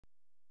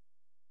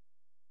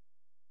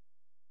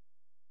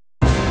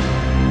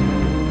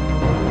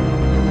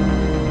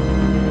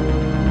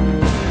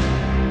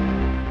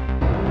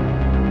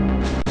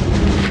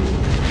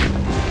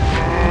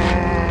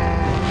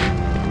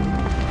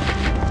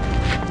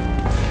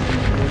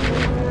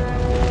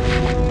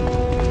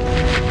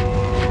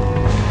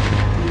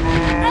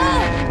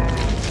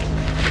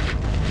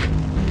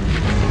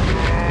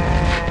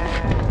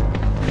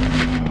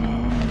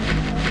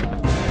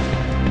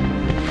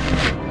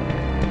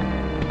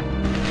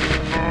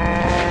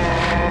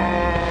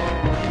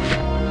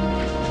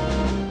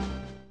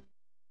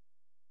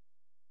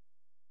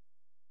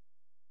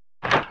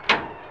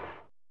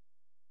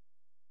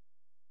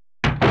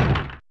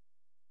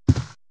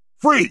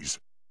Freeze!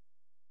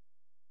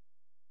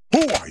 Who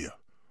are you?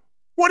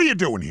 What are you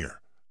doing here?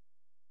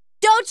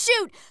 Don't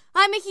shoot!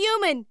 I'm a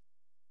human!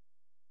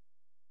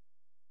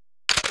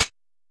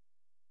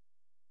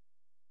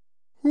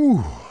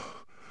 Ooh.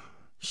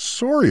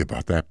 Sorry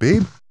about that,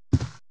 babe.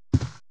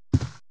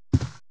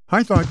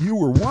 I thought you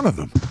were one of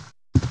them.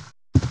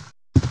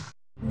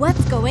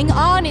 What's going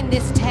on in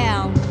this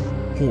town?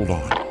 Hold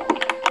on.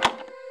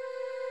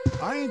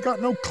 I ain't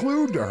got no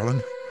clue,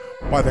 darling.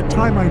 By the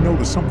time I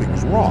noticed something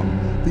was wrong,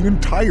 the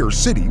entire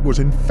city was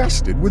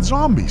infested with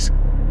zombies.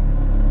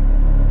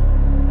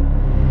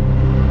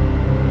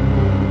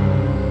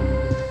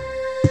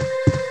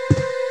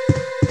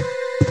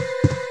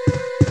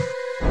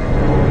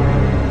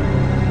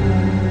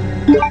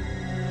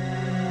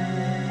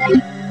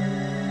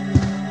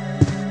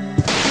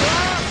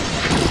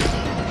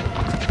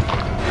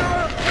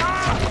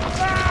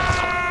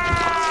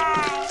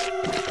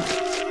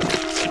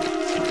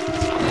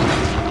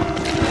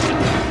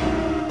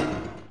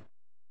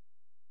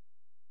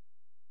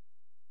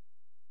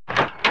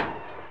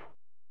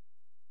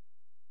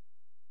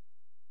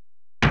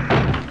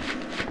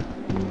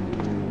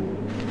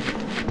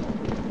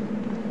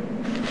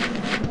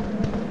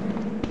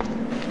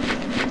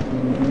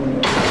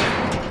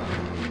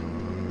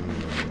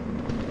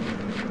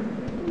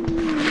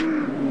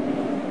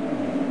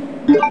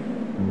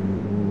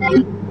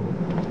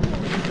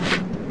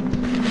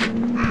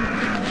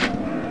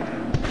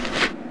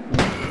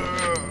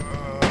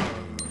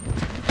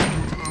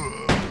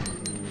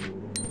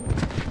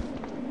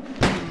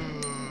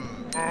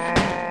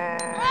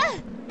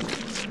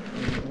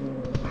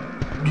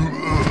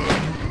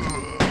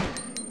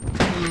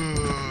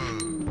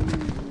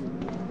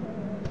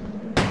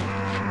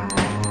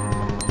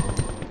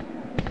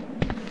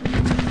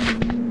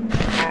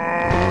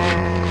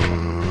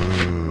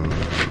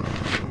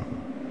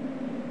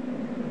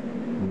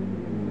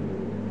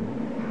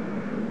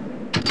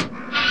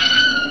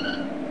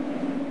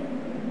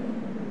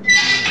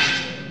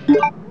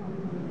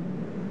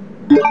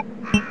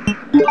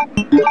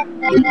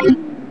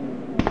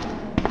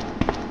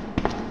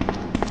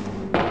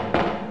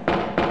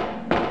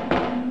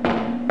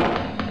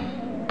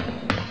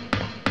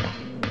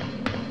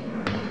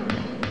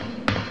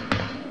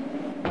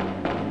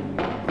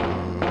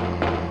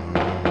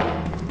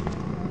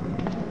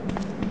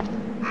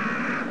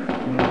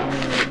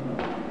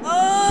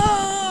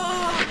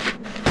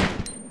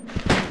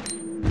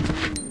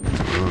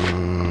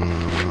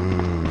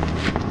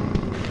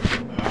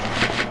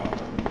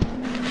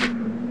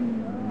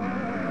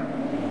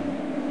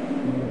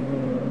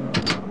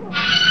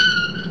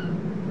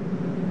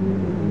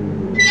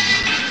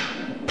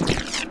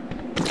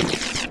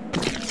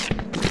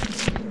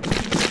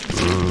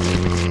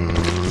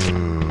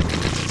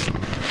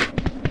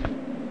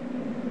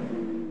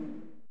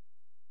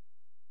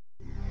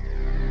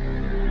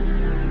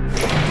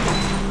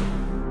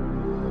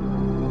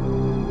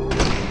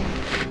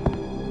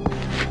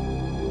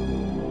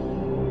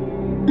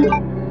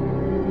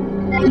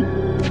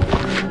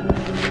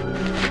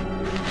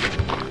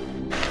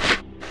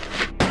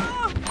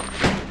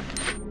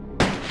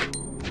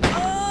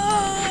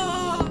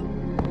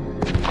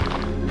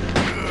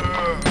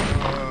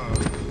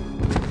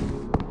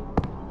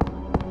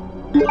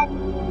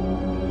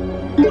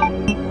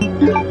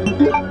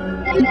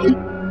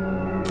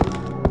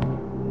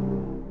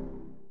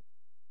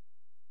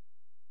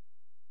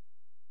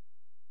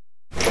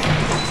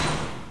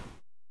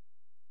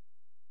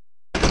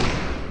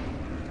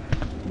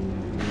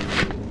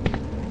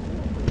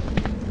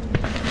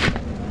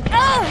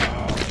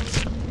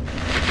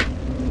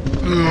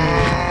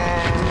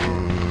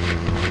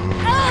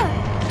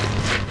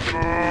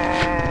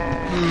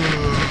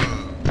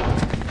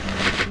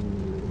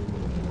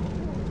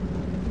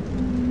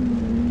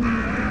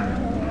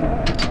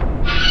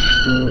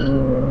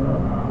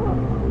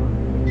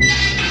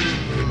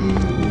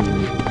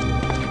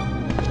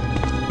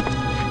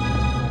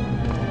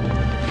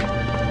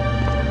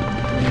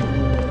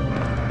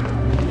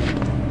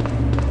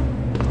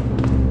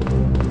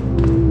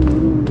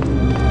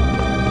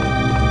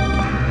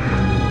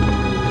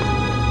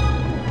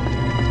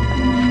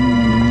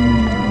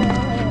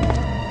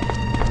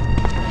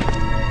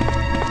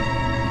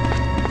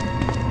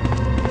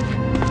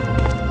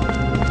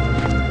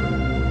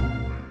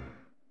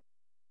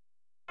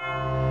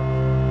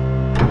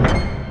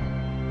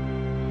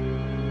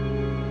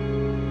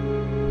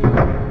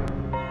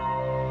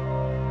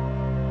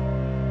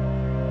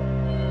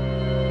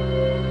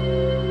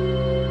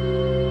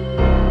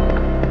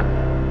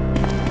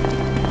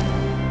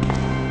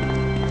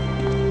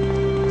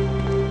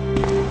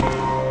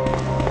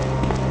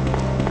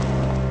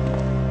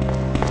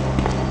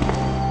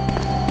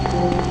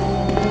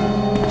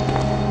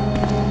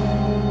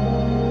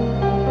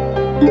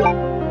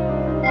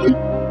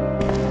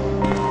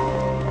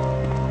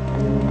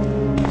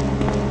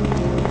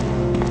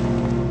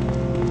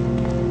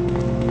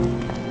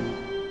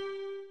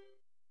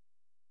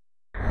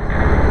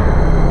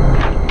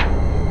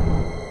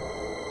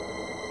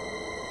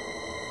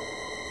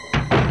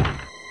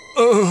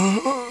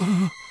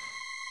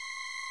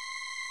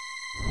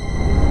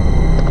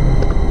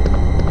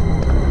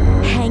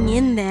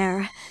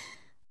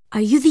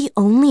 Are you the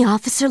only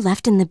officer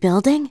left in the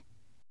building?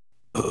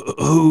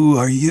 Who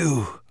are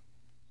you?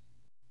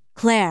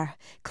 Claire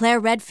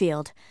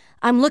Redfield.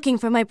 I'm looking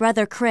for my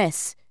brother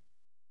Chris.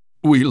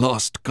 We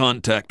lost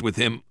contact with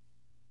him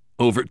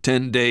over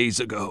 10 days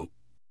ago.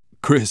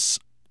 Chris,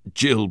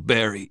 Jill,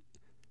 Barry.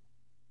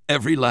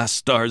 Every last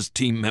STARS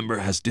team member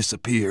has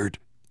disappeared.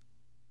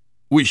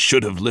 We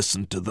should have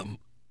listened to them.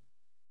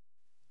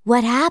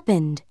 What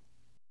happened?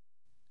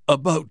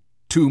 About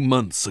 2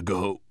 months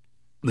ago,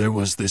 there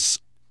was this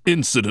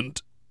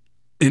incident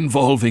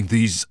involving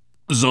these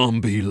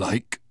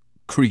zombie-like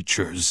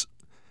creatures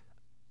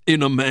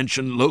in a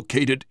mansion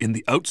located in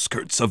the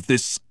outskirts of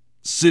this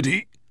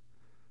city.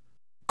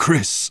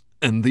 Chris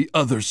and the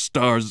other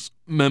STARS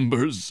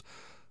members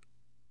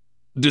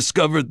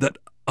discovered that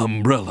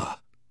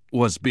Umbrella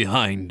was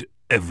behind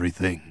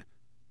everything,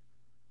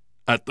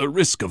 at the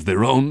risk of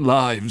their own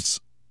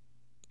lives.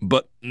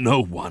 But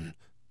no one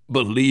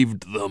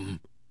believed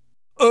them.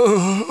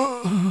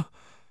 Are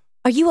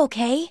you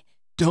okay?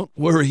 Don't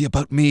worry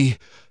about me.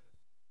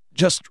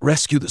 Just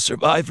rescue the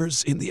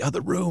survivors in the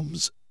other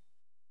rooms.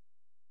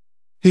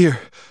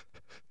 Here,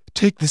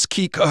 take this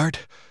key card.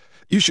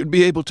 You should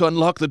be able to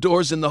unlock the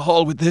doors in the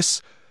hall with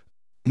this.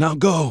 Now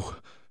go.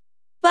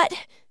 But...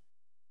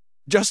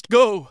 Just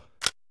go.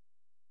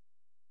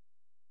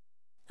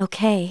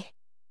 Okay.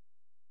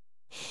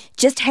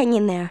 Just hang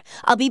in there.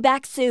 I'll be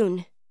back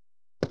soon.